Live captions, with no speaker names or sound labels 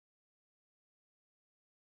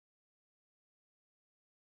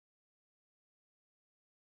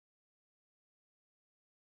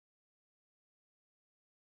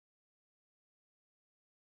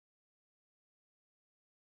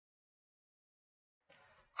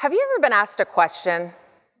Have you ever been asked a question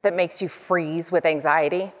that makes you freeze with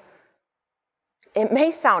anxiety? It may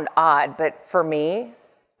sound odd, but for me,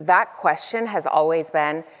 that question has always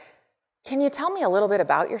been, can you tell me a little bit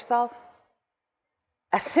about yourself?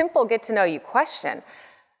 A simple get-to-know-you question,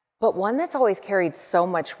 but one that's always carried so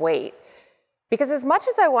much weight. Because as much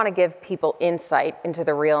as I want to give people insight into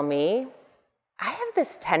the real me, I have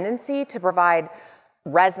this tendency to provide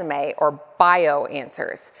resume or bio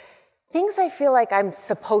answers, things I feel like I'm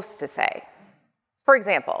supposed to say. For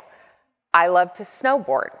example, I love to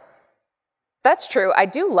snowboard. That's true, I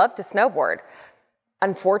do love to snowboard.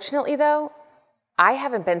 Unfortunately though, I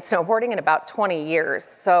haven't been snowboarding in about 20 years,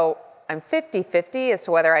 so I'm 50-50 as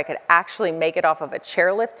to whether I could actually make it off of a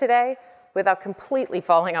chairlift today without completely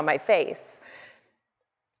falling on my face.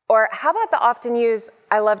 Or how about the often used,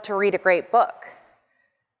 I love to read a great book?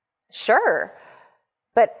 Sure,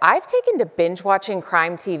 but I've taken to binge watching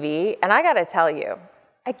crime TV, and I gotta tell you,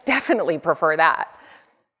 I definitely prefer that.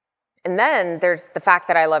 And then there's the fact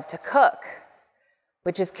that I love to cook,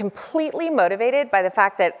 which is completely motivated by the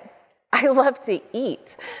fact that I love to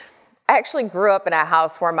eat. I actually grew up in a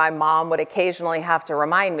house where my mom would occasionally have to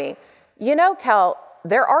remind me, you know, Kel,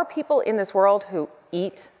 there are people in this world who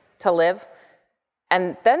eat to live,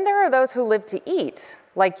 and then there are those who live to eat,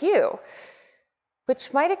 like you.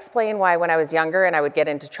 Which might explain why when I was younger and I would get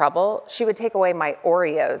into trouble, she would take away my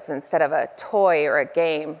Oreos instead of a toy or a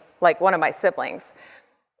game, like one of my siblings.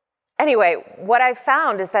 Anyway, what I've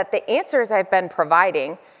found is that the answers I've been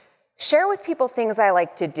providing share with people things I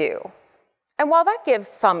like to do. And while that gives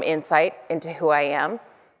some insight into who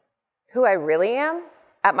I really am,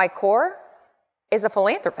 at my core, is a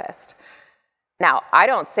philanthropist. Now, I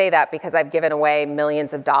don't say that because I've given away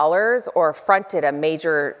millions of dollars or fronted a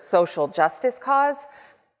major social justice cause.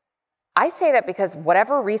 I say that because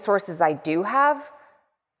whatever resources I do have,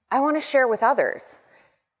 I want to share with others.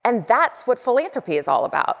 And that's what philanthropy is all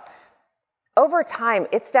about. Over time,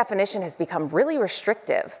 its definition has become really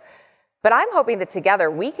restrictive, but I'm hoping that together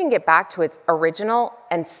we can get back to its original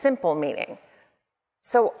and simple meaning.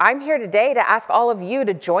 So I'm here today to ask all of you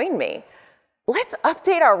to join me. Let's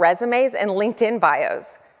update our resumes and LinkedIn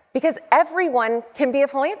bios, because everyone can be a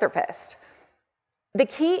philanthropist. The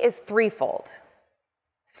key is threefold.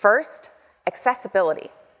 First, accessibility.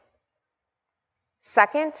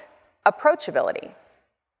 Second, approachability.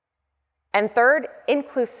 And third,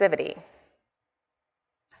 inclusivity.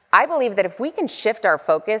 I believe that if we can shift our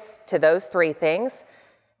focus to those three things,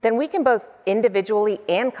 then we can both individually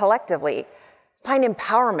and collectively find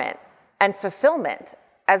empowerment and fulfillment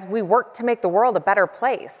as we work to make the world a better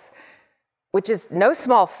place, which is no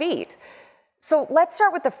small feat. So let's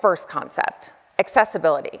start with the first concept,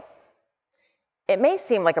 accessibility. It may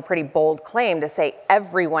seem like a pretty bold claim to say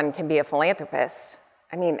everyone can be a philanthropist.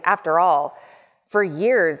 I mean, after all, for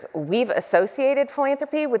years, we've associated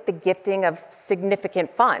philanthropy with the gifting of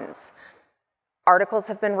significant funds. Articles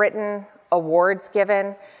have been written, awards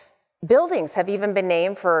given, buildings have even been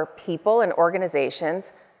named for people and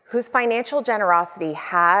organizations whose financial generosity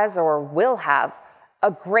has or will have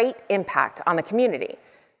a great impact on the community,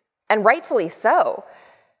 and rightfully so.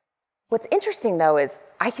 What's interesting, though, is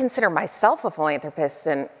I consider myself a philanthropist,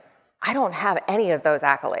 and I don't have any of those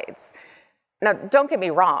accolades. Now, don't get me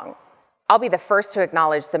wrong. I'll be the first to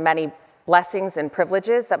acknowledge the many blessings and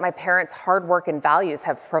privileges that my parents' hard work and values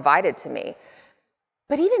have provided to me.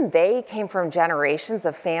 But even they came from generations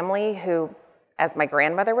of family who, as my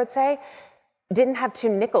grandmother would say, didn't have two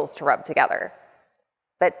nickels to rub together.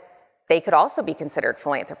 But they could also be considered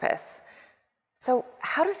philanthropists. So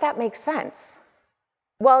how does that make sense?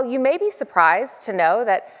 Well, you may be surprised to know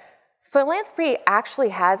that philanthropy actually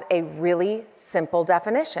has a really simple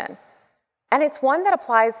definition. And it's one that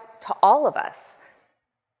applies to all of us.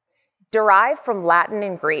 Derived from Latin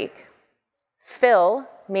and Greek, phil,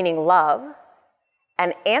 meaning love,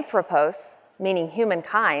 and anthropos, meaning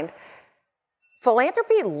humankind,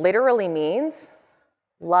 philanthropy literally means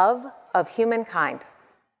love of humankind.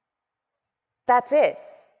 That's it.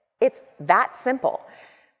 It's that simple.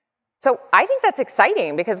 So I think that's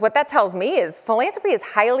exciting because what that tells me is philanthropy is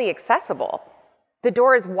highly accessible. The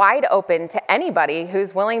door is wide open to anybody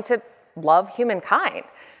who's willing to love humankind.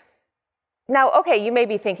 Now, okay, you may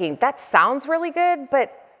be thinking, that sounds really good,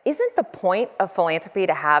 but isn't the point of philanthropy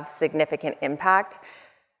to have significant impact?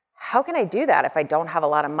 How can I do that if I don't have a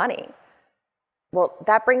lot of money? Well,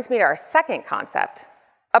 that brings me to our second concept,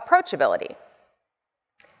 approachability.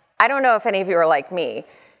 I don't know if any of you are like me,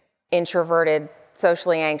 introverted,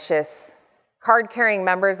 socially anxious, card-carrying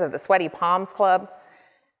members of the Sweaty Palms Club.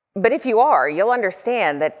 But if you are, you'll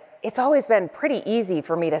understand that it's always been pretty easy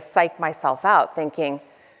for me to psych myself out thinking,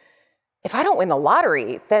 if I don't win the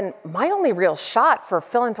lottery, then my only real shot for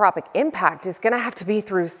philanthropic impact is going to have to be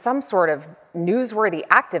through some sort of newsworthy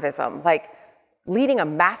activism, like leading a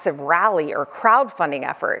massive rally or crowdfunding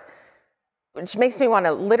effort, which makes me want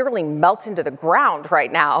to literally melt into the ground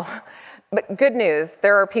right now. But good news,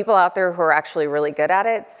 there are people out there who are actually really good at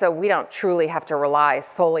it, so we don't truly have to rely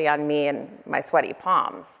solely on me and my sweaty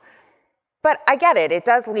palms. But I get it, it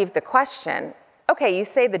does leave the question, okay, you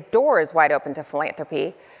say the door is wide open to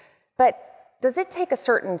philanthropy, but does it take a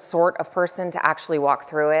certain sort of person to actually walk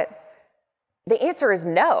through it? The answer is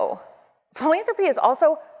no. Philanthropy is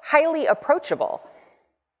also highly approachable.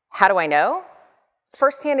 How do I know?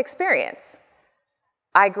 Firsthand experience.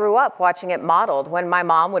 I grew up watching it modeled when my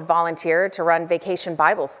mom would volunteer to run Vacation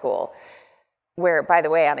Bible School, where, by the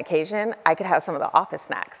way, on occasion, I could have some of the office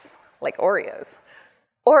snacks, like Oreos.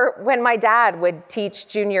 Or when my dad would teach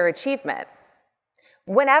junior achievement.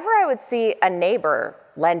 Whenever I would see a neighbor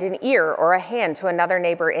lend an ear or a hand to another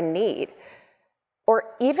neighbor in need, or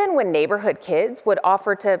even when neighborhood kids would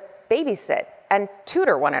offer to babysit and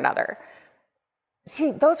tutor one another.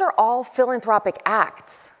 See, those are all philanthropic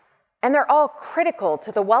acts, and they're all critical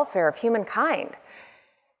to the welfare of humankind.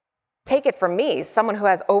 Take it from me, someone who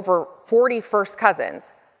has over 40 first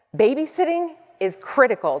cousins. Babysitting is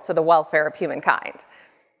critical to the welfare of humankind.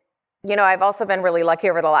 You know, I've also been really lucky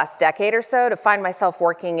over the last decade or so to find myself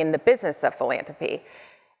working in the business of philanthropy.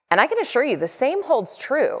 And I can assure you the same holds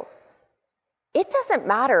true. It doesn't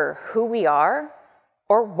matter who we are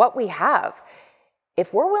or what we have.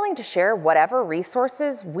 If we're willing to share whatever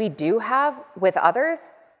resources we do have with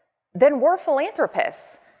others, then we're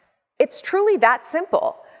philanthropists. It's truly that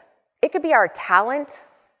simple. It could be our talent,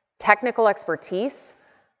 technical expertise,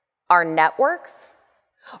 our networks,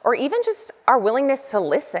 or even just our willingness to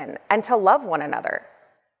listen and to love one another.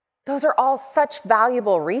 Those are all such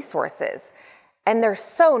valuable resources, and they're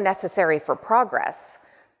so necessary for progress.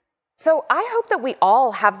 So I hope that we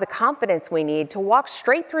all have the confidence we need to walk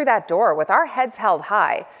straight through that door with our heads held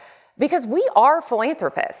high, because we are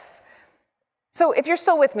philanthropists. So if you're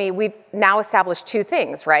still with me, we've now established two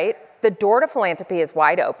things, right? The door to philanthropy is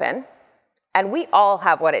wide open, and we all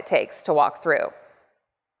have what it takes to walk through.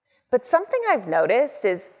 But something I've noticed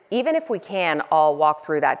is even if we can all walk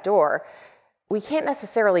through that door, we can't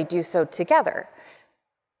necessarily do so together.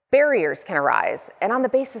 Barriers can arise, and on the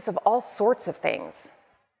basis of all sorts of things.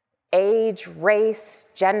 Age, race,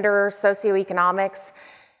 gender, socioeconomics.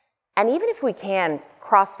 And even if we can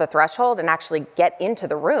cross the threshold and actually get into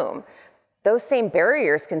the room, those same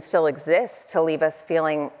barriers can still exist to leave us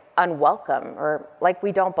feeling unwelcome or like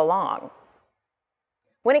we don't belong.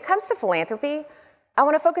 When it comes to philanthropy, I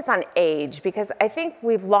want to focus on age because I think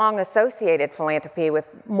we've long associated philanthropy with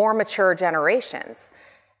more mature generations,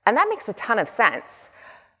 and that makes a ton of sense.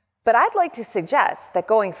 But I'd like to suggest that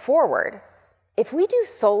going forward, if we do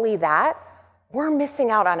solely that, we're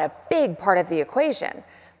missing out on a big part of the equation.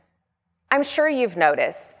 I'm sure you've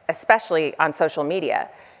noticed, especially on social media,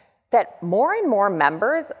 that more and more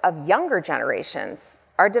members of younger generations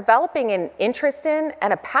are developing an interest in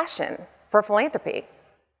and a passion for philanthropy,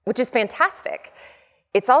 which is fantastic.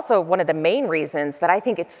 It's also one of the main reasons that I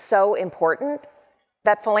think it's so important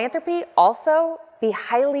that philanthropy also be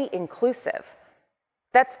highly inclusive.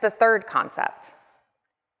 That's the third concept.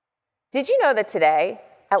 Did you know that today,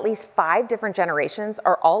 at least 5 different generations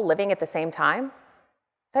are all living at the same time?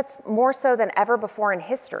 That's more so than ever before in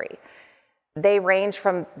history. They range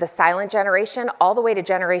from the silent generation all the way to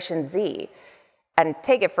Generation Z. And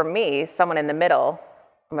take it from me, someone in the middle,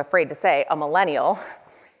 I'm afraid to say, a millennial,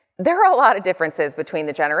 there are a lot of differences between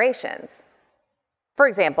the generations. For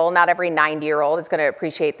example, not every 90-year-old is going to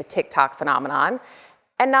appreciate the TikTok phenomenon,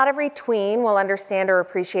 and not every tween will understand or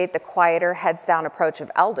appreciate the quieter, heads-down approach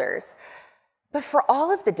of elders. But for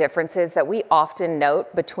all of the differences that we often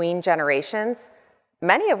note between generations,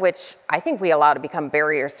 many of which I think we allow to become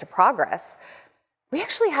barriers to progress, we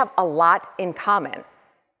actually have a lot in common.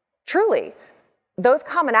 Truly, those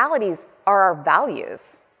commonalities are our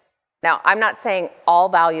values. Now, I'm not saying all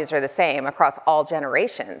values are the same across all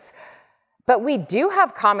generations, but we do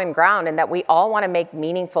have common ground in that we all want to make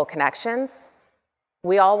meaningful connections.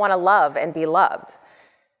 We all want to love and be loved.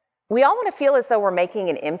 We all want to feel as though we're making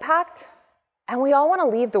an impact, and we all want to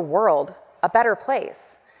leave the world a better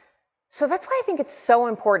place. So that's why I think it's so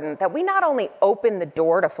important that we not only open the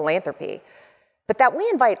door to philanthropy, but that we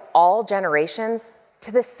invite all generations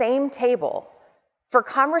to the same table for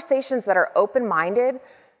conversations that are open-minded,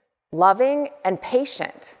 loving, and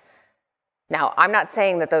patient. Now, I'm not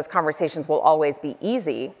saying that those conversations will always be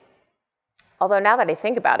easy, although now that I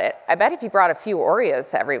think about it, I bet if you brought a few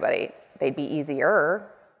Oreos to everybody, they'd be easier.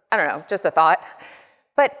 I don't know, just a thought.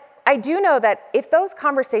 But I do know that if those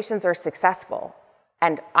conversations are successful,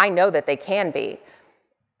 and I know that they can be,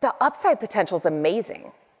 the upside potential is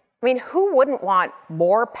amazing. I mean, who wouldn't want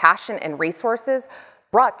more passion and resources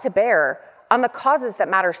brought to bear on the causes that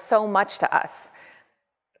matter so much to us?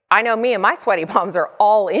 I know me and my sweaty palms are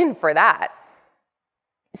all in for that.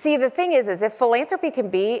 See, the thing is if philanthropy can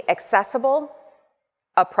be accessible,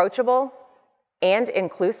 approachable, and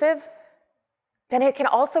inclusive, then it can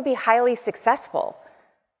also be highly successful.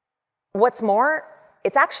 What's more,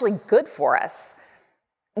 it's actually good for us.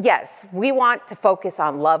 Yes, we want to focus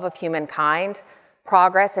on love of humankind,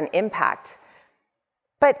 progress, and impact.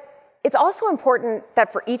 But it's also important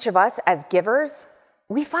that for each of us as givers,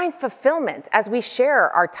 we find fulfillment as we share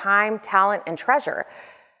our time, talent, and treasure.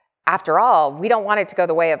 After all, we don't want it to go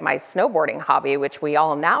the way of my snowboarding hobby, which we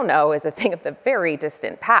all now know is a thing of the very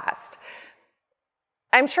distant past.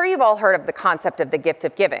 I'm sure you've all heard of the concept of the gift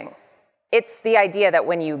of giving. It's the idea that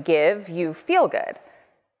when you give, you feel good.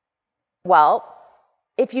 Well,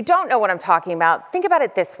 if you don't know what I'm talking about, think about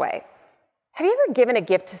it this way. Have you ever given a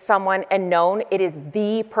gift to someone and known it is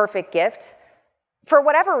the perfect gift? For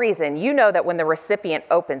whatever reason, you know that when the recipient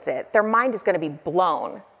opens it, their mind is going to be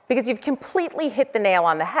blown because you've completely hit the nail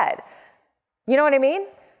on the head. You know what I mean?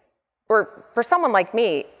 Or for someone like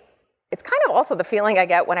me, it's kind of also the feeling I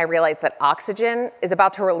get when I realize that Oxygen is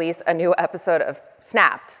about to release a new episode of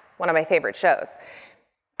Snapped, one of my favorite shows.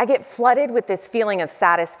 I get flooded with this feeling of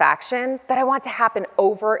satisfaction that I want to happen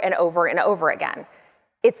over and over and over again.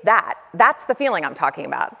 It's that. That's the feeling I'm talking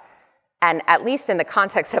about. And at least in the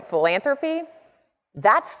context of philanthropy,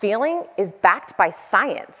 that feeling is backed by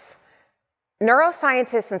science.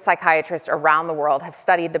 Neuroscientists and psychiatrists around the world have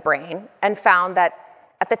studied the brain and found that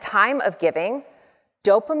at the time of giving,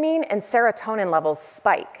 dopamine and serotonin levels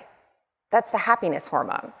spike. That's the happiness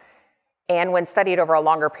hormone. And when studied over a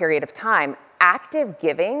longer period of time, active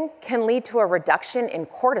giving can lead to a reduction in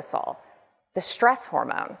cortisol, the stress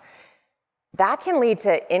hormone. That can lead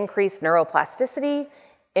to increased neuroplasticity,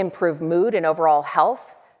 improved mood and overall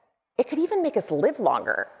health. It could even make us live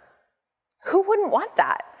longer. Who wouldn't want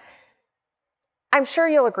that? I'm sure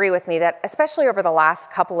you'll agree with me that, especially over the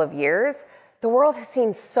last couple of years, the world has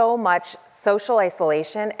seen so much social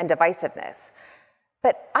isolation and divisiveness.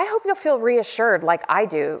 But I hope you'll feel reassured like I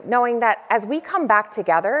do, knowing that as we come back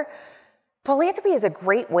together, philanthropy is a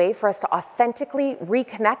great way for us to authentically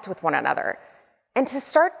reconnect with one another and to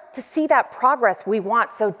start to see that progress we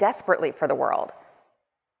want so desperately for the world.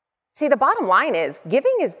 See, the bottom line is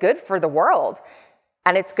giving is good for the world,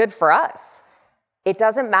 and it's good for us. It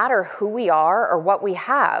doesn't matter who we are or what we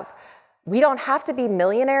have. We don't have to be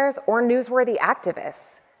millionaires or newsworthy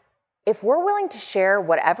activists. If we're willing to share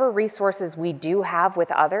whatever resources we do have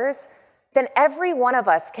with others, then every one of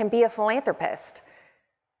us can be a philanthropist.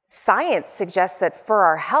 Science suggests that for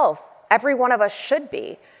our health, every one of us should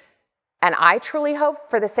be. And I truly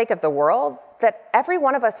hope, for the sake of the world, that every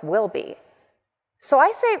one of us will be. So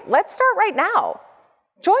I say, let's start right now.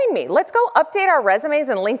 Join me. Let's go update our resumes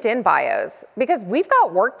and LinkedIn bios, because we've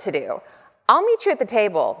got work to do. I'll meet you at the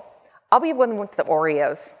table. I'll be one with the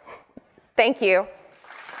Oreos. Thank you.